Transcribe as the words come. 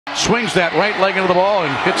swings that right leg into the ball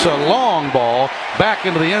and hits a long ball back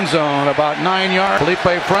into the end zone about 9 yards.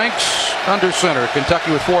 Felipe Franks under center. Kentucky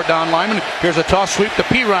with 4 down linemen. Here's a toss sweep to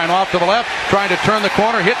P. Ryan off to the left, trying to turn the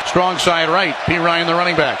corner, hit strong side right. P. Ryan, the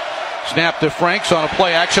running back. Snap to Franks on a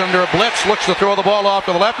play action under a blitz. Looks to throw the ball off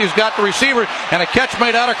to the left. He's got the receiver and a catch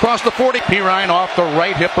made out across the 40. P. Ryan off the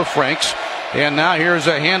right hip of Franks. And now here's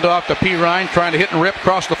a handoff to P. Ryan trying to hit and rip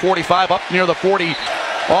across the 45 up near the 40.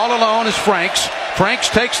 All alone is Franks. Franks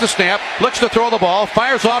takes the snap, looks to throw the ball,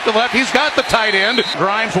 fires off to the left. He's got the tight end.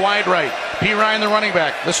 Grimes wide right. P. Ryan, the running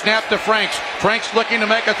back. The snap to Franks. Franks looking to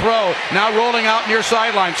make a throw. Now rolling out near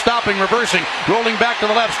sideline. Stopping, reversing. Rolling back to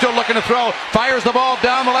the left. Still looking to throw. Fires the ball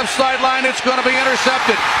down the left sideline. It's going to be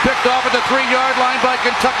intercepted. Picked off at the 3-yard line by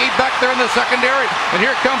Kentucky back there in the secondary. And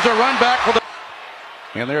here comes a run back for the...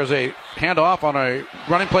 And there's a handoff on a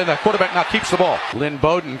running play. The quarterback now keeps the ball. Lynn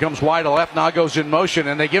Bowden comes wide to left, now goes in motion,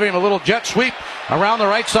 and they give him a little jet sweep around the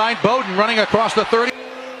right side. Bowden running across the 30.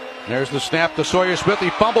 There's the snap to Sawyer Smith. He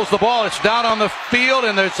fumbles the ball. It's down on the field,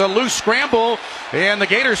 and it's a loose scramble. And the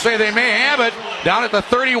Gators say they may have it down at the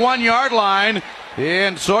 31-yard line.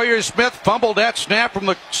 And Sawyer Smith fumbled that snap from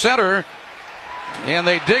the center. And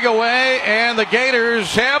they dig away, and the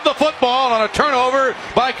Gators have the football on a turnover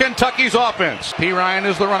by Kentucky's offense. P. Ryan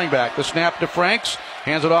is the running back. The snap to Franks.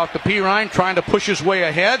 Hands it off to P. Ryan, trying to push his way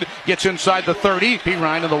ahead. Gets inside the 30. P.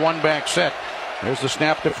 Ryan in the one-back set. There's the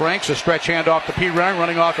snap to Franks. A stretch handoff to P. Ryan,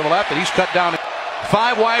 running off to the left, and he's cut down.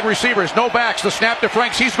 5 wide receivers, no backs. The snap to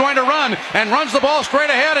Franks. He's going to run and runs the ball straight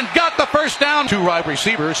ahead and got the first down. 2 wide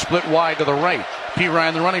receivers split wide to the right. P.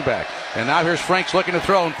 Ryan, the running back. And now here's Franks looking to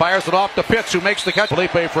throw and fires it off to Pitts, who makes the catch.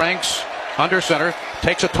 Felipe Franks under center,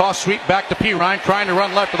 takes a toss sweep back to P. Ryan, trying to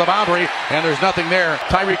run left to the boundary, and there's nothing there.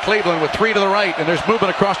 Tyree Cleveland with 3 to the right, and there's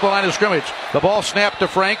movement across the line of scrimmage. The ball snapped to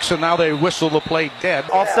Franks, and now they whistle the play dead.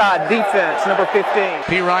 Offside defense, number 15.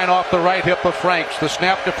 P. Ryan off the right hip of Franks. The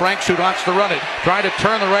snap to Franks, who wants to run it, trying to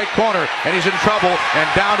turn the right corner, and he's in trouble,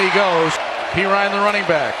 and down he goes. P. Ryan, the running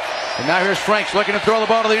back. And now here's Franks looking to throw the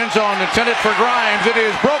ball to the end zone, intended for Grimes. It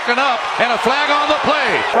is broken up, and a flag on the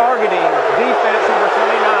play. Targeting defense, number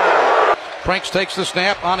 29. Franks takes the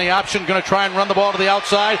snap on the option, going to try and run the ball to the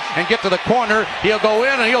outside and get to the corner. He'll go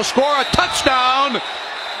in and he'll score a touchdown.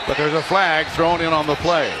 But there's a flag thrown in on the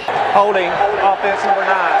play. Holding, offense number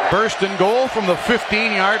 9. First and goal from the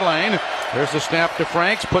 15-yard line. There's the snap to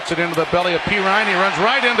Franks, puts it into the belly of P. Ryan. He runs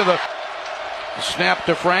right into the snap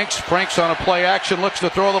to Franks. Franks on a play action, looks to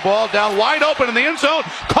throw the ball down wide open in the end zone.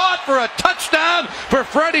 Caught for a touchdown for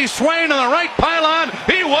Freddie Swain on the right pylon.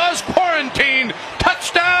 He was quarantined.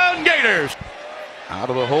 Touchdown Gators. Out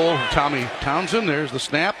of the hole, Tommy Townsend. There's the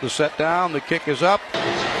snap, the set down, the kick is up.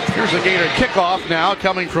 Here's a Gator kickoff now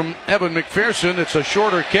coming from Evan McPherson. It's a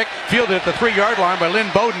shorter kick, fielded at the 3-yard line by Lynn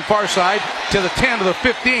Bowden, far side to the 10 to the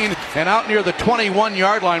 15, and out near the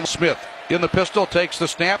 21-yard line. Smith in the pistol, takes the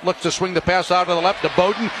snap, looks to swing the pass out to the left to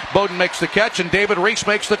Bowden. Bowden makes the catch, and David Reese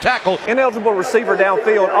makes the tackle. Ineligible receiver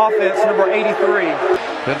downfield, offense number 83.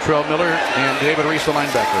 Ventrell Miller and David Reese, the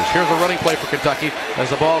linebackers. Here's a running play for Kentucky as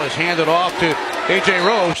the ball is handed off to A.J.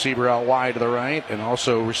 Rose. Receiver out wide to the right, and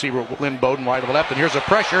also receiver Lynn Bowden wide to the left. And here's a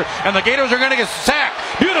pressure, and the Gators are going to get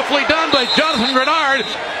sacked. Beautifully done by Jonathan Grenard.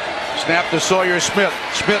 Snap to Sawyer Smith.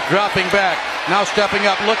 Smith dropping back. Now stepping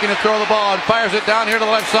up, looking to throw the ball, and fires it down here to the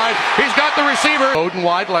left side. He's got the receiver. Bowden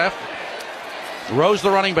wide left. Rose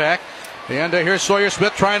the running back. And here's Sawyer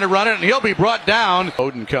Smith trying to run it, and he'll be brought down.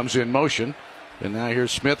 Bowden comes in motion. And now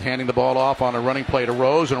here's Smith handing the ball off on a running play to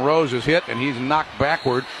Rose, and Rose is hit, and he's knocked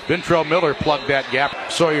backward. Ventrell Miller plugged that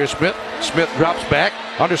gap. Sawyer Smith. Smith drops back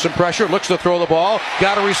under some pressure, looks to throw the ball.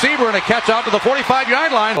 Got a receiver and a catch out to the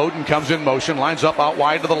 45-yard line. Bowden comes in motion, lines up out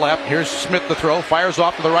wide to the left. Here's Smith to throw, fires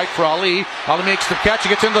off to the right for Ali. Ali makes the catch, he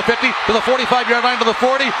gets into the 50, to the 45-yard line, to the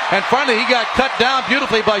 40, and finally he got cut down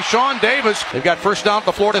beautifully by Sean Davis. They've got first down at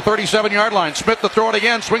the Florida 37-yard line. Smith to throw it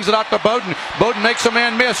again, swings it out to Bowden. Bowden makes a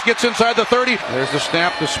man miss, gets inside the 30. There's the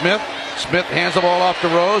snap to Smith. Smith hands the ball off to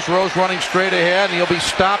Rose. Rose running straight ahead, and he'll be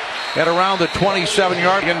stopped at around the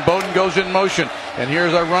 27-yard. Again, Bowden goes in motion. And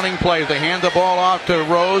here's a running play. They hand the ball off to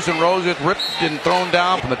Rose, and Rose is ripped and thrown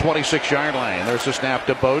down from the 26-yard line. There's the snap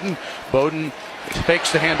to Bowden. Bowden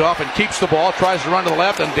fakes the handoff and keeps the ball, tries to run to the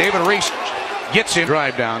left, and David Reese gets him.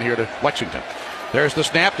 Drive down here to Lexington. There's the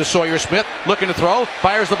snap to Sawyer Smith, looking to throw,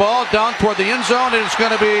 fires the ball down toward the end zone, and it's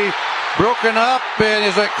going to be broken up. And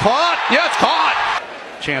is it caught? Yeah, it's caught.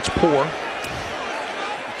 Chance poor.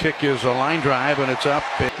 Kick is a line drive, and it's up.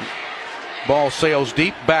 Ball sails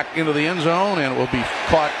deep back into the end zone, and it will be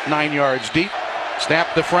caught 9 yards deep.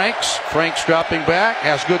 Snap to Franks. Franks dropping back,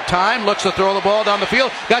 has good time, looks to throw the ball down the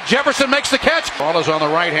field. Got Jefferson, makes the catch. Ball is on the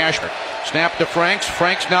right hash. Snap to Franks.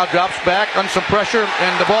 Franks now drops back on some pressure,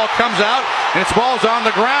 and the ball comes out, and its ball's on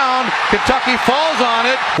the ground. Kentucky falls on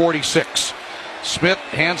it. 46. Smith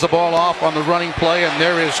hands the ball off on the running play, and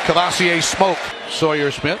there is Cavassier smoke.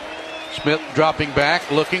 Sawyer Smith. Smith dropping back,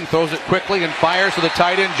 looking, throws it quickly, and fires to the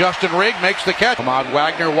tight end. Justin Rigg makes the catch. Ahmad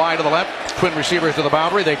Wagner wide to the left. Twin receivers to the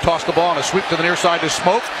boundary. They toss the ball on a sweep to the near side to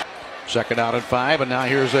Smoke. 2nd out and 5, and now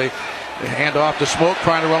here's a handoff to Smoke,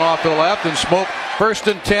 trying to run off to the left, and Smoke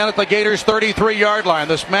 1st and 10 at the Gators' 33-yard line.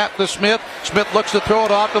 The snap to Smith. Smith looks to throw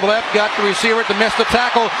it off to the left, got the receiver to miss the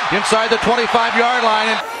tackle inside the 25-yard line.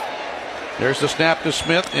 And there's the snap to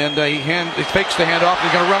Smith, and he fakes the handoff.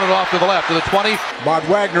 He's going to run it off to the left to the 20. Ahmad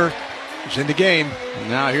Wagner is in the game.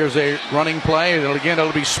 Now here's a running play.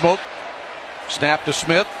 It'll be Smoke. Snap to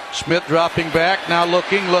Smith. Smith dropping back, now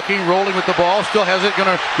looking, rolling with the ball. Still has it,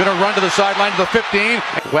 gonna run to the sideline to the 15.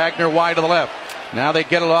 Wagner wide to the left. Now they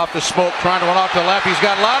get it off to Smoke, trying to run off to the left. He's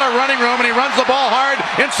got a lot of running room, and he runs the ball hard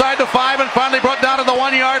inside the 5, and finally brought down to the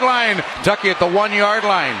 1-yard line. Kentucky at the 1-yard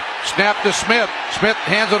line. Snap to Smith. Smith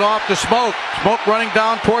hands it off to Smoke. Smoke running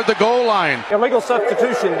down toward the goal line. Illegal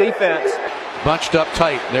substitution, defense. Bunched up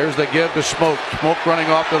tight. There's the give to Smoke. Smoke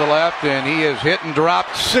running off to the left, and he is hit and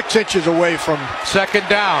dropped. 6 inches away from 2nd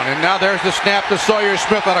down. And now there's the snap to Sawyer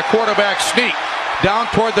Smith on a quarterback sneak. Down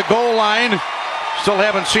toward the goal line. Still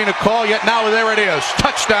haven't seen a call yet. Now there it is.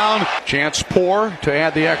 Touchdown. Chance Poor to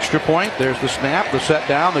add the extra point. There's the snap, the set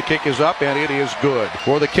down, the kick is up, and it is good.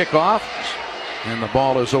 For the kickoff. And the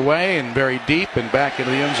ball is away and very deep and back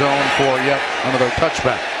into the end zone for yet another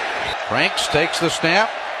touchback. Franks takes the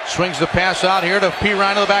snap. Swings the pass out here to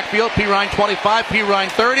Pirine in the backfield. Pirine 25, Pirine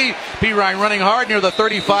 30. Pirine running hard near the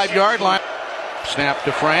 35-yard line. Snap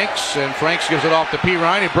to Franks, and Franks gives it off to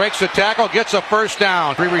Pirine. He breaks the tackle, gets a 1st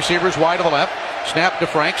down. 3 receivers wide to the left. Snap to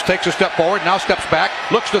Franks, takes a step forward, now steps back,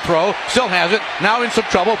 looks to throw, still has it, now in some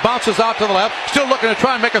trouble, bounces out to the left, still looking to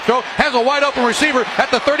try and make a throw, has a wide open receiver at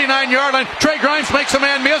the 39-yard line. Trey Grimes makes a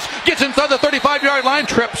man miss, gets inside the 35-yard line,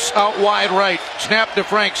 trips out wide right. Snap to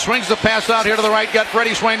Franks, swings the pass out here to the right, got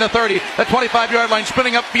Freddie Swain to 30, the 25-yard line,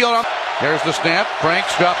 spinning upfield. There's the snap,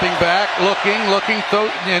 Franks dropping back, looking,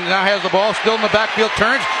 and now has the ball, still in the backfield,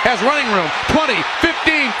 turns, has running room, 20,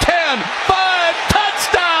 15, 10, 5,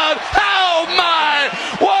 touchdown! Oh my!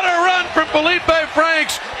 What a run for Felipe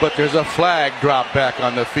Franks! But there's a flag drop back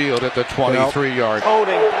on the field at the 23-yard.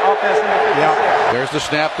 Holding, offense number 56. Yeah. There's the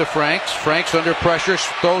snap to Franks. Franks under pressure,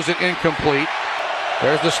 throws it incomplete.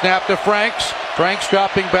 There's the snap to Franks. Franks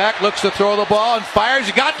dropping back, looks to throw the ball and fires.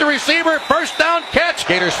 He got the receiver. 1st down catch.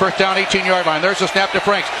 Gators 1st down, 18-yard line. There's the snap to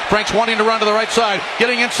Franks. Franks wanting to run to the right side,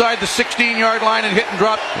 getting inside the 16-yard line and hit and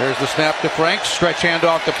drop. There's the snap to Franks. Stretch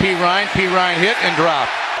handoff to Pirine. Pirine hit and drop.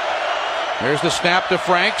 There's the snap to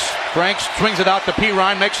Franks. Franks swings it out to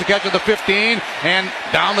Pirine, makes the catch at the 15, and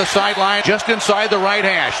down the sideline, just inside the right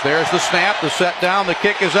hash. There's the snap, the set down, the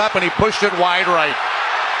kick is up, and he pushed it wide right.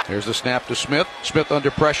 There's the snap to Smith. Smith under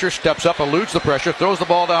pressure, steps up, eludes the pressure, throws the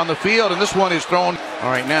ball down the field, and this one is thrown. All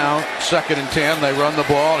right, now, 2nd and 10, they run the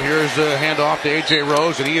ball. Here's a handoff to A.J.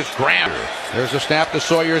 Rose, and he is grabbed. There's the snap to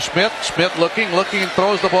Sawyer Smith. Smith looking, and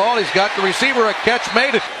throws the ball. He's got the receiver, a catch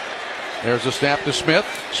made. There's the snap to Smith.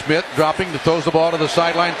 Smith dropping, throws the ball to the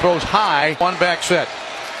sideline, throws high. 1-back set.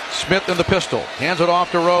 Smith in the pistol, hands it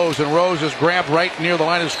off to Rose, and Rose is grabbed right near the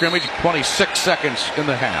line of scrimmage. 26 seconds in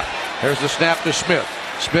the half. There's the snap to Smith.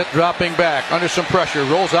 Smith dropping back under some pressure,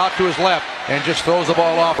 rolls out to his left, and just throws the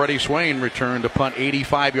ball off. Freddie Swain returned to punt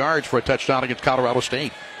 85 yards for a touchdown against Colorado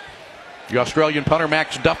State. The Australian punter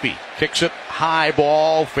Max Duffy kicks it, high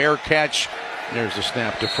ball, fair catch. There's the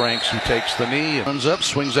snap to Franks, who takes the knee and runs up,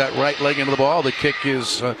 swings that right leg into the ball. The kick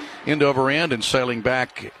is end over end and sailing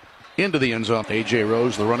back into the end zone. A.J.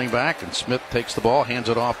 Rose, the running back, and Smith takes the ball, hands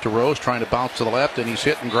it off to Rose, trying to bounce to the left, and he's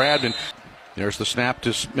hit and grabbed. And there's the snap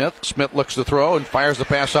to Smith. Smith looks to throw and fires the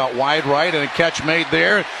pass out wide right, and a catch made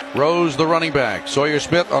there. Rose, the running back. Sawyer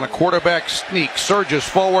Smith on a quarterback sneak, surges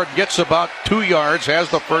forward, gets about 2 yards, has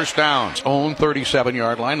the 1st down. Own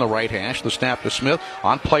 37-yard line, the right hash. The snap to Smith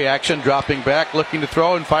on play action, dropping back, looking to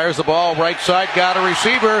throw, and fires the ball right side. Got a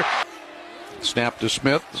receiver. Snap to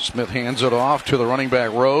Smith. Smith hands it off to the running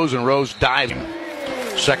back Rose, and Rose diving.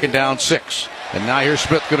 2nd down, 6. And now here's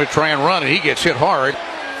Smith going to try and run, and he gets hit hard.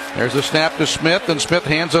 There's the snap to Smith, and Smith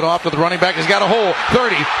hands it off to the running back. He's got a hole.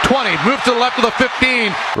 30, 20, moves to the left of the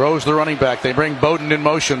 15. Rose, the running back. They bring Bowden in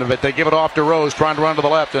motion, but they give it off to Rose, trying to run to the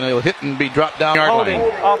left, and he'll hit and be dropped down. Holding,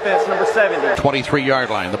 offense number 70. 23-yard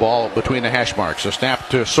line, the ball between the hash marks. The snap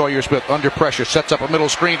to Sawyer Smith under pressure, sets up a middle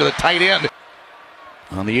screen to the tight end.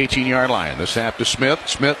 on the 18-yard line. The snap to Smith.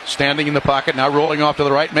 Smith standing in the pocket, now rolling off to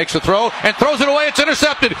the right, makes a throw, and throws it away. It's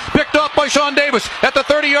intercepted. Picked off by Sean Davis at the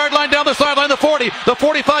 30-yard line, down the sideline, the 40, the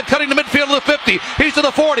 45, cutting to midfield to the 50. He's to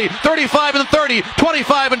the 40, 35 and 30,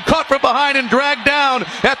 25, and caught from behind and dragged down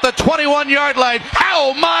at the 21-yard line.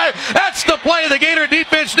 Oh my! That's the play the Gator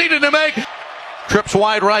defense needed to make. Trips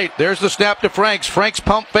wide right. There's the snap to Franks. Franks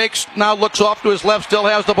pump fakes, now looks off to his left, still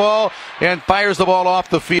has the ball, and fires the ball off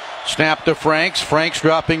the field. Snap to Franks. Franks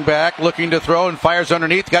dropping back, looking to throw, and fires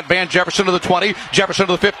underneath. Got Van Jefferson to the 20, Jefferson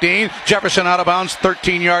to the 15. Jefferson out of bounds,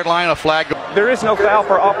 13-yard line, a flag. There is no foul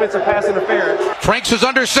for offensive pass interference. Franks is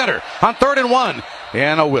under center on 3rd and 1,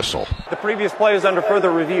 and a whistle. The previous play is under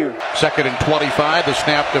further review. 2nd and 25, the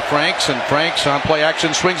snap to Franks, and Franks on play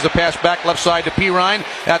action swings the pass back left side to Pirine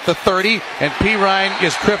at the 30, and Pirine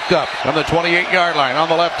is tripped up on the 28-yard line on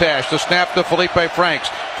the left hash. The snap to Felipe Franks.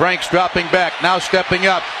 Franks dropping back, now stepping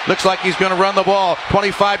up. Looks like he's going to run the ball.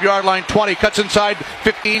 25-yard line, 20, cuts inside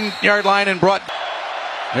 15-yard line and brought.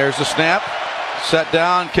 There's the snap. Set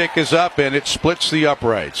down, kick is up, and it splits the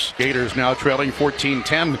uprights. Gators now trailing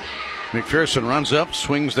 14-10. McPherson runs up,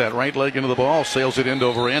 swings that right leg into the ball, sails it end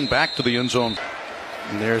over end, back to the end zone.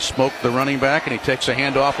 And there's Smoke, the running back, and he takes a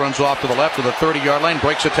handoff, runs off to the left to the 30-yard line,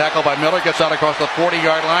 breaks a tackle by Miller, gets out across the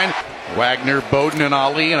 40-yard line. Wagner, Bowden, and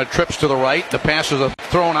Ali, and a trips to the right. The pass is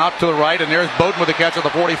thrown out to the right, and there's Bowden with the catch at the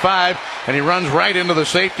 45, and he runs right into the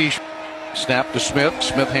safety. Snap to Smith.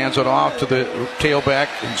 Smith hands it off to the tailback.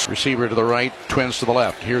 And receiver to the right, twins to the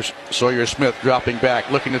left. Here's Sawyer Smith dropping back,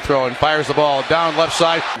 looking to throw, and fires the ball down left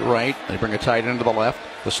side. Right. They bring a tight end to the left.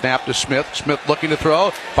 The snap to Smith. Smith looking to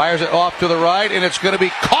throw. Fires it off to the right, and it's going to be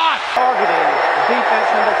caught. Targeting defense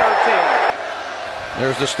number 13.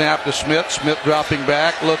 There's the snap to Smith. Smith dropping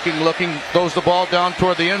back, looking, throws the ball down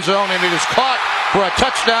toward the end zone, and it is caught for a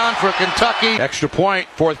touchdown for Kentucky. Extra point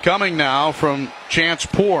forthcoming now from Chance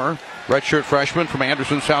Poore, redshirt freshman from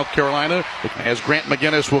Anderson, South Carolina. As Grant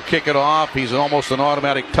McGinnis will kick it off, he's almost an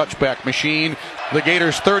automatic touchback machine. The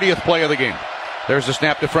Gators' 30th play of the game. There's the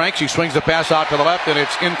snap to Franks. He swings the pass out to the left, and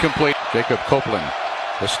it's incomplete. Jacob Copeland.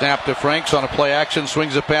 The snap to Franks on a play action,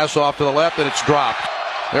 swings the pass off to the left, and it's dropped.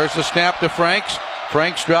 There's the snap to Franks.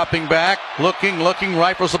 Franks dropping back, looking,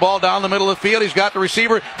 rifles the ball down the middle of the field. He's got the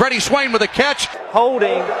receiver, Freddie Swain, with a catch.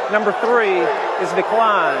 Holding number 3 is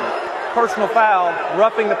declined. Personal foul,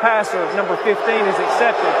 roughing the passer, number 15 is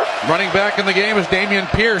accepted. Running back in the game is Damian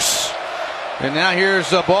Pierce. And now here's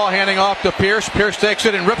the ball handing off to Pierce. Pierce takes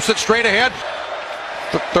it and rips it straight ahead.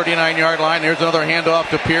 The 39-yard line. There's another handoff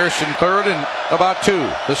to Pierce in 3rd and about 2.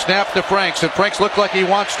 The snap to Franks. And Franks looks like he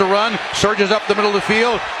wants to run. Surges up the middle of the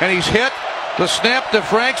field, and he's hit. The snap to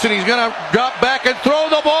Franks, and he's going to drop back and throw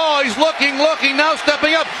the ball. He's looking, now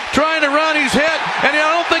stepping up, trying to run. He's hit, and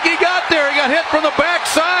I don't think he got there. He got hit from the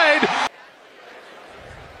backside.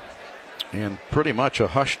 And pretty much a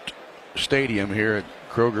hushed stadium here at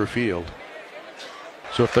Kroger Field.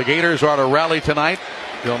 So if the Gators are to rally tonight,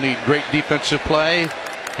 they'll need great defensive play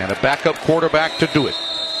and a backup quarterback to do it.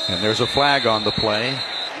 And there's a flag on the play.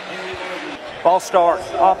 Ball start,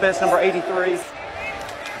 offense number 83.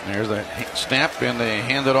 There's a snap, and they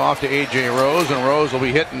hand it off to A.J. Rose, and Rose will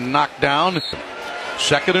be hit and knocked down.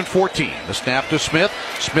 2nd and 14. The snap to Smith.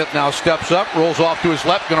 Smith now steps up, rolls off to his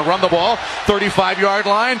left, going to run the ball. 35-yard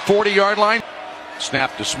line, 40-yard line.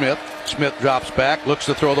 Snap to Smith. Smith drops back, looks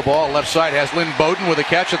to throw the ball. Left side has Lynn Bowden with a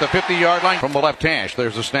catch at the 50-yard line from the left hash.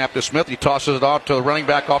 There's the snap to Smith. He tosses it off to the running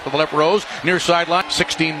back off to the left. Rose, near sideline.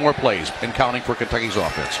 16 more plays and counting for Kentucky's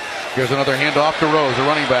offense. Here's another handoff to Rose, the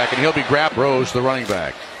running back, and he'll be grabbed. Rose, the running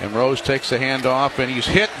back. And Rose takes the handoff, and he's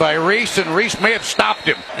hit by Reese, and Reese may have stopped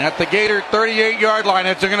him at the Gator 38-yard line.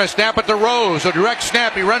 They're going to snap it to Rose. A direct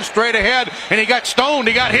snap. He runs straight ahead, and he got stoned.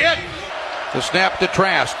 He got hit. The snap to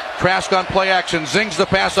Trask. Trask on play action. Zings the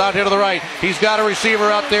pass out here to the right. He's got a receiver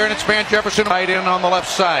out there, and it's Van Jefferson right in on the left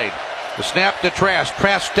side. The snap to Trask.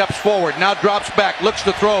 Trask steps forward, now drops back, looks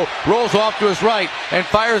to throw, rolls off to his right, and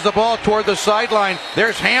fires the ball toward the sideline.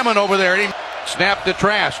 There's Hammond over there. Snap to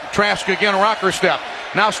Trask. Trask again, rocker step.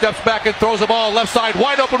 Now steps back and throws the ball left side.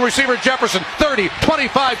 Wide open receiver Jefferson. 30,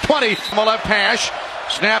 25, 20 on the left hash.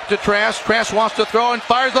 Snap to Trask. Trask wants to throw and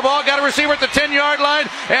fires the ball. Got a receiver at the 10-yard line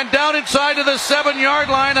and down inside to the 7-yard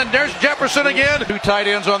line. And there's Jefferson again. 2 tight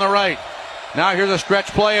ends on the right. Now here's a stretch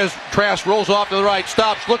play as Trask rolls off to the right,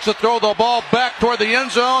 stops, looks to throw the ball back toward the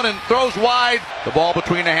end zone and throws wide. The ball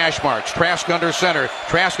between the hash marks. Trask under center.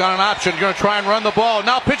 Trask on an option. Going to try and run the ball.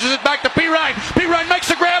 Now pitches it back to Pirine. Pirine makes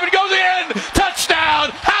the grab and goes in.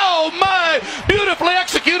 Touchdown! Oh my! Beautifully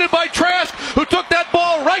executed by Trask, who took that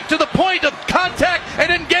ball right to the point of contact and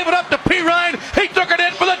then gave it up to Pirine. He took it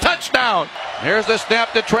in for the touchdown. out. Here's the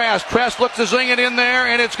snap to Trask. Trask looks to zing it in there,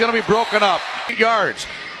 and it's going to be broken up. 8 yards.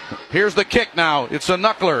 Here's the kick now. It's a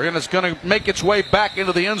knuckler, and it's going to make its way back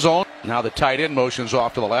into the end zone. Now the tight end motions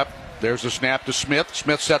off to the left. There's the snap to Smith.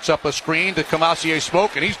 Smith sets up a screen to Camassier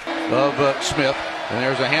Smoke, and he's of Smith. And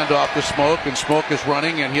there's a handoff to Smoke, and Smoke is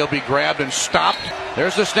running, and he'll be grabbed and stopped.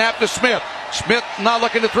 There's the snap to Smith. Smith not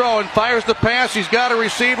looking to throw and fires the pass. He's got a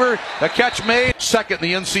receiver. A catch made. Second in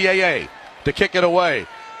the NCAA to kick it away.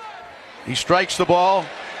 He strikes the ball,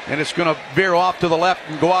 and it's going to veer off to the left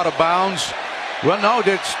and go out of bounds. Well, no,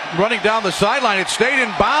 it's running down the sideline. It stayed in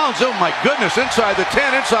bounds. Oh, my goodness. Inside the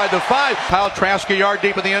 10, inside the 5. Kyle Trask a yard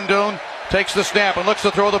deep in the end zone. Takes the snap and looks to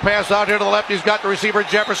throw the pass out here to the left. He's got the receiver,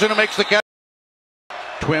 Jefferson, who makes the catch.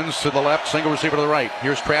 Twins to the left, single receiver to the right.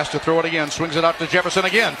 Here's Trask to throw it again. Swings it out to Jefferson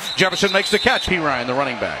again. Jefferson makes the catch. Perine, the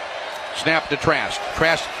running back. Snap to Trask.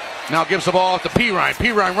 Trask now gives the ball off to Perine.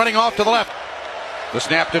 Perine running off to the left. The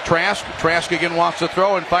snap to Trask. Trask again wants to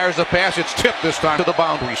throw and fires the pass. It's tipped this time to the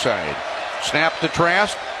boundary side. Snap to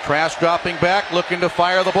Trask. Trask dropping back, looking to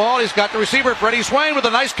fire the ball. He's got the receiver, Freddie Swain, with a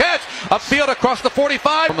nice catch. Upfield across the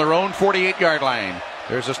 45 from their own 48-yard line.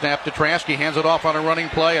 There's a snap to Trask. He hands it off on a running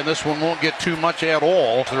play, and this one won't get too much at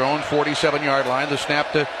all. Their own 47-yard line. The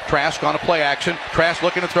snap to Trask on a play action. Trask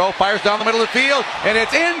looking to throw, fires down the middle of the field, and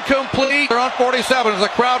it's incomplete. They're on 47 as the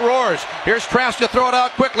crowd roars. Here's Trask to throw it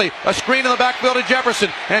out quickly. A screen in the backfield to Jefferson,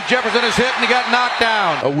 and Jefferson is hit, and he got knocked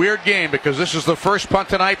down. A weird game because this is the first punt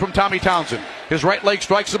tonight from Tommy Townsend. His right leg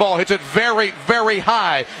strikes the ball, hits it very, very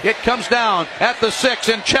high. It comes down at the 6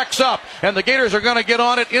 and checks up, and the Gators are going to get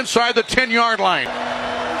on it inside the 10-yard line.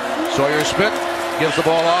 Sawyer Smith gives the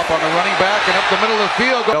ball off on the running back and up the middle of the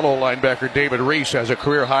field. Fellow linebacker David Reese has a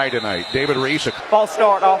career high tonight. David Reese. False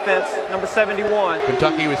start offense, number 71.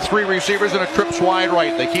 Kentucky with 3 receivers and a trips wide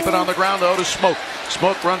right. They keep it on the ground though to Smoke.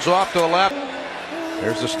 Smoke runs off to the left.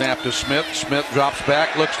 There's the snap to Smith. Smith drops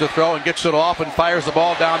back, looks to throw, and gets it off and fires the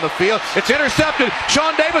ball down the field. It's intercepted.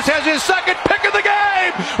 Sean Davis has his second pick of the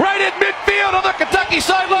game. Right at midfield on the Kentucky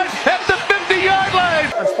sideline at the 50-yard line.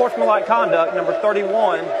 Unsportsmanlike conduct, number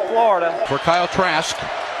 31, Florida. For Kyle Trask,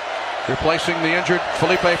 replacing the injured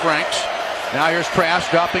Felipe Franks. Now here's Trask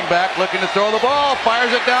dropping back, looking to throw the ball.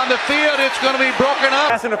 Fires it down the field. It's going to be broken up.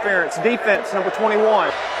 Pass interference, defense, number 21.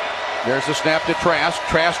 There's the snap to Trask.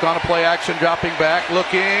 Trask on a play action, dropping back,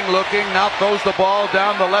 looking, now throws the ball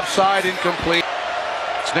down the left side, incomplete.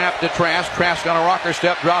 Snap to Trask. Trask on a rocker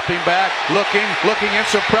step, dropping back, looking in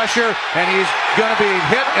some pressure, and he's going to be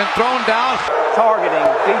hit and thrown down. Targeting,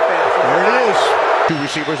 defense. There it is. 2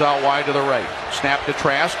 receivers out wide to the right. Snap to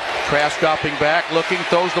Trask. Trask dropping back, looking,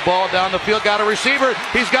 throws the ball down the field, got a receiver.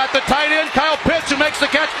 He's got the tight end, Kyle Pitts, who makes the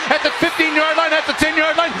catch at the 15-yard line, at the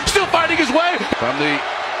 10-yard line, still fighting his way from the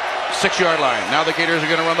 6-yard line. Now the Gators are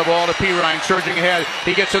going to run the ball to Perine, surging ahead.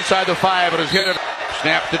 He gets inside the 5 and is hit.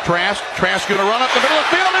 Snap to Trask. Trask going to run up the middle of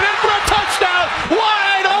the field and in for a touchdown.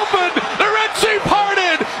 Wide open. The Red Sea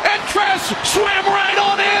parted and Trask swam right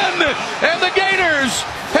on in. And the Gators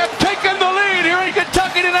have taken the lead here in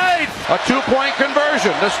Kentucky tonight. A 2-point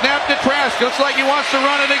conversion. The snap to Trask. Looks like he wants to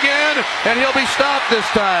run it again, and he'll be stopped this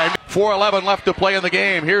time. 4:11 left to play in the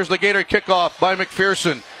game. Here's the Gator kickoff by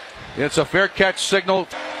McPherson. It's a fair catch signal.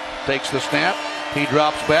 Takes the snap. He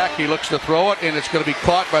drops back. He looks to throw it, and it's going to be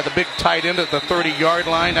caught by the big tight end at the 30-yard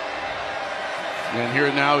line. And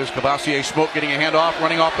here now is Camassier Smoke getting a handoff,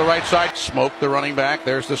 running off the right side. Smoke, the running back.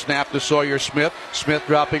 There's the snap to Sawyer Smith. Smith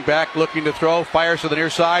dropping back, looking to throw. Fires to the near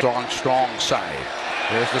side. Strong side.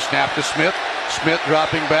 There's the snap to Smith. Smith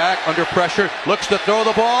dropping back, under pressure. Looks to throw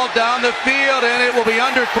the ball down the field, and it will be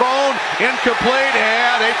underthrown. Incomplete,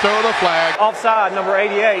 and they throw the flag. Offside, number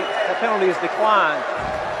 88. The penalty is declined.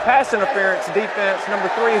 Pass interference, defense, number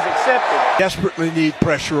 3 is accepted. Desperately need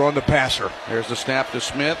pressure on the passer. There's the snap to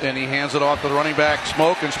Smith, and he hands it off to the running back,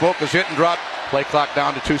 Smoke, and Smoke is hit and dropped. Play clock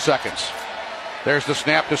down to 2 seconds. There's the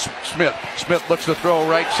snap to Smith. Smith looks to throw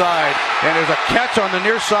right side, and there's a catch on the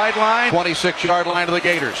near sideline. 26-yard line to the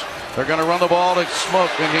Gators. They're going to run the ball to Smoke,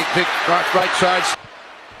 and he takes right side.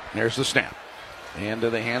 There's the snap. And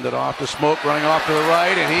they hand it off to Smoke, running off to the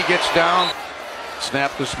right, and he gets down.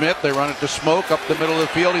 Snap to Smith. They run it to Smoke up the middle of the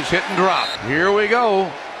field. He's hit and dropped. Here we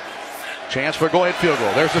go. Chance for a go-ahead field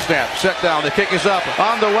goal. There's the snap. Set down. The kick is up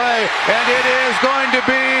on the way, and it is going to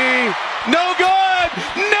be no good.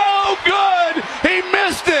 No good. He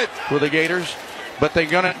missed it for the Gators, but they're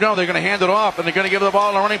going to hand it off, and they're going to give the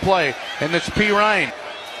ball a running play, and it's Perine.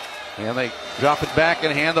 And they drop it back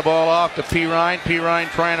and hand the ball off to Perine.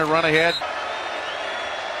 Perine trying to run ahead.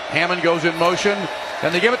 Hammond goes in motion. And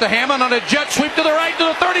they give it to Hammond on a jet sweep to the right to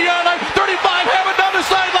the 30-yard line. 35, Hammond down the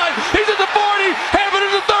sideline. He's at the 40. Hammond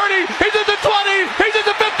at the 30. He's at the 20. He's at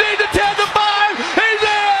the 15, the 10.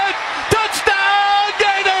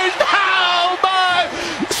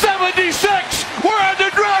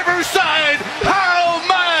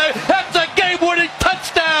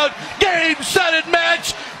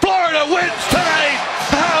 Florida wins tonight.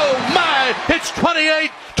 Oh my, it's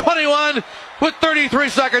 28-21 with 33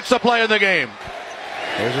 seconds to play in the game.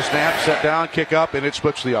 There's a snap, set down, kick up, and it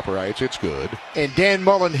splits the upper rights. It's good. And Dan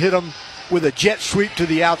Mullen hit him with a jet sweep to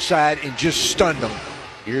the outside and just stunned him.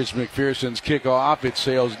 Here's McPherson's kickoff. It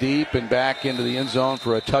sails deep and back into the end zone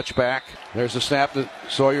for a touchback. There's a snap to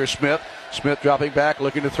Sawyer Smith. Smith dropping back,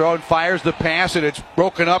 looking to throw, and fires the pass, and it's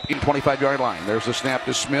broken up in 25-yard line. There's a snap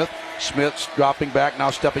to Smith. Smith's dropping back,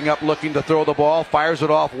 now stepping up, looking to throw the ball. Fires it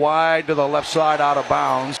off wide to the left side, out of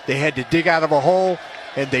bounds. They had to dig out of a hole,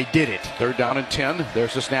 and they did it. 3rd down and 10.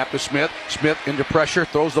 There's a snap to Smith. Smith into pressure,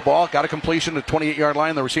 throws the ball, got a completion to the 28-yard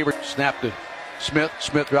line. The receiver snap to Smith.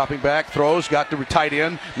 Smith dropping back, throws, got to tight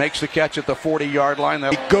end, makes the catch at the 40-yard line.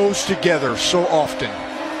 It goes together so often.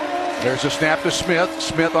 There's a snap to Smith.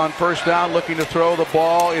 Smith on 1st down, looking to throw the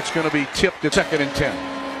ball. It's going to be tipped at 2nd and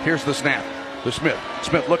 10. Here's the snap to Smith.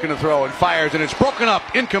 Smith looking to throw and fires, and it's broken up,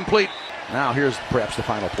 incomplete. Now here's perhaps the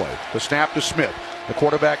final play. The snap to Smith. The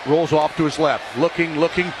quarterback rolls off to his left, looking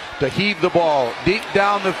to heave the ball deep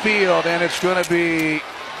down the field, and it's going to be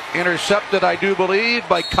intercepted, I do believe,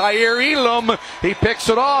 by Kyer Elam. He picks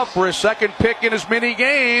it off for his 2nd pick in as many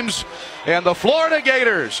games, and the Florida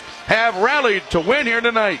Gators have rallied to win here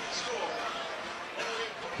tonight.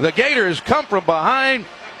 The Gators come from behind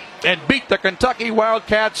and beat the Kentucky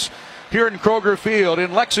Wildcats here in Kroger Field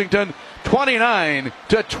in Lexington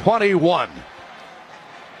 29-21.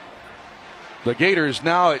 The Gators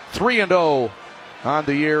now at 3-0 on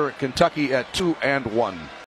the year, Kentucky at 2-1.